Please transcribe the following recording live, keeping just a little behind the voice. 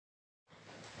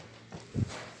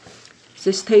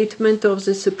The statement of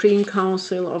the Supreme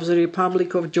Council of the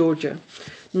Republic of Georgia.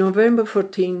 November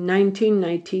 14,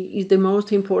 1990 is the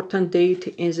most important date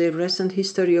in the recent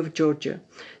history of Georgia,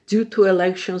 due to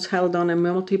elections held on a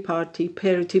multi-party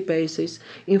parity basis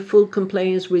in full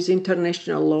compliance with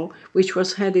international law, which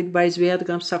was headed by Zviad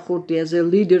Gamsakhurdia, the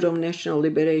leader of National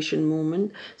Liberation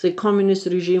Movement. The communist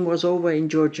regime was over in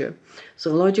Georgia. The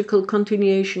logical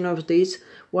continuation of this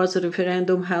was a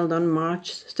referendum held on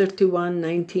March 31,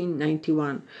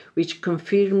 1991, which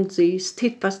confirmed the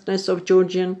steadfastness of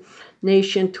Georgian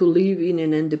nation to live in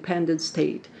an independent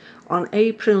state. On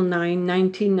April 9,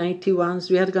 1991,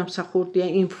 Zviad Gamsakhurdia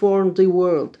informed the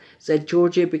world that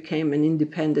Georgia became an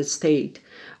independent state.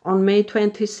 On May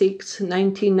 26,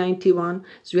 1991,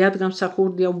 Zviad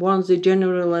Gamsakhurdia won the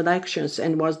general elections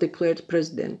and was declared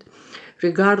president.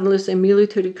 Regardless, a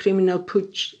military criminal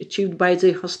putsch achieved by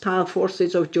the hostile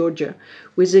forces of Georgia,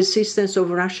 with the assistance of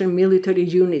Russian military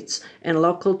units and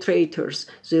local traitors,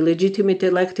 the legitimate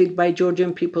elected by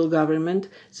Georgian people government,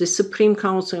 the Supreme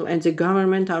Council and the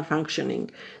government are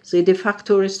functioning. The de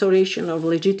facto restoration of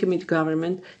legitimate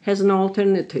government has no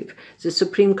alternative. The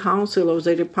Supreme Council of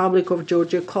the Republic of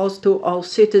Georgia calls to all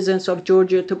citizens of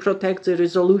Georgia to protect the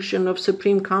resolution of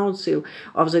Supreme Council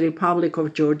of the Republic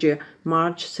of Georgia,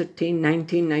 March 13,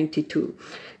 1992,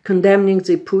 condemning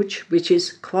the putsch, which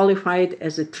is qualified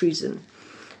as a treason.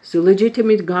 The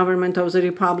legitimate government of the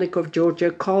Republic of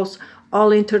Georgia calls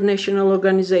all international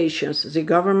organizations, the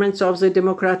governments of the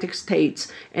democratic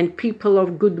states, and people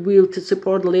of goodwill to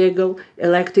support legal,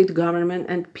 elected government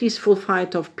and peaceful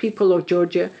fight of people of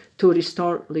Georgia to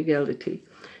restore legality.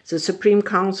 The Supreme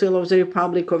Council of the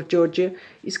Republic of Georgia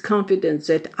is confident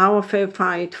that our fair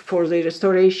fight for the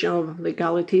restoration of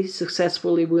legality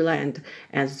successfully will end,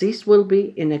 and this will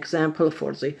be an example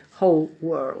for the whole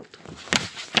world.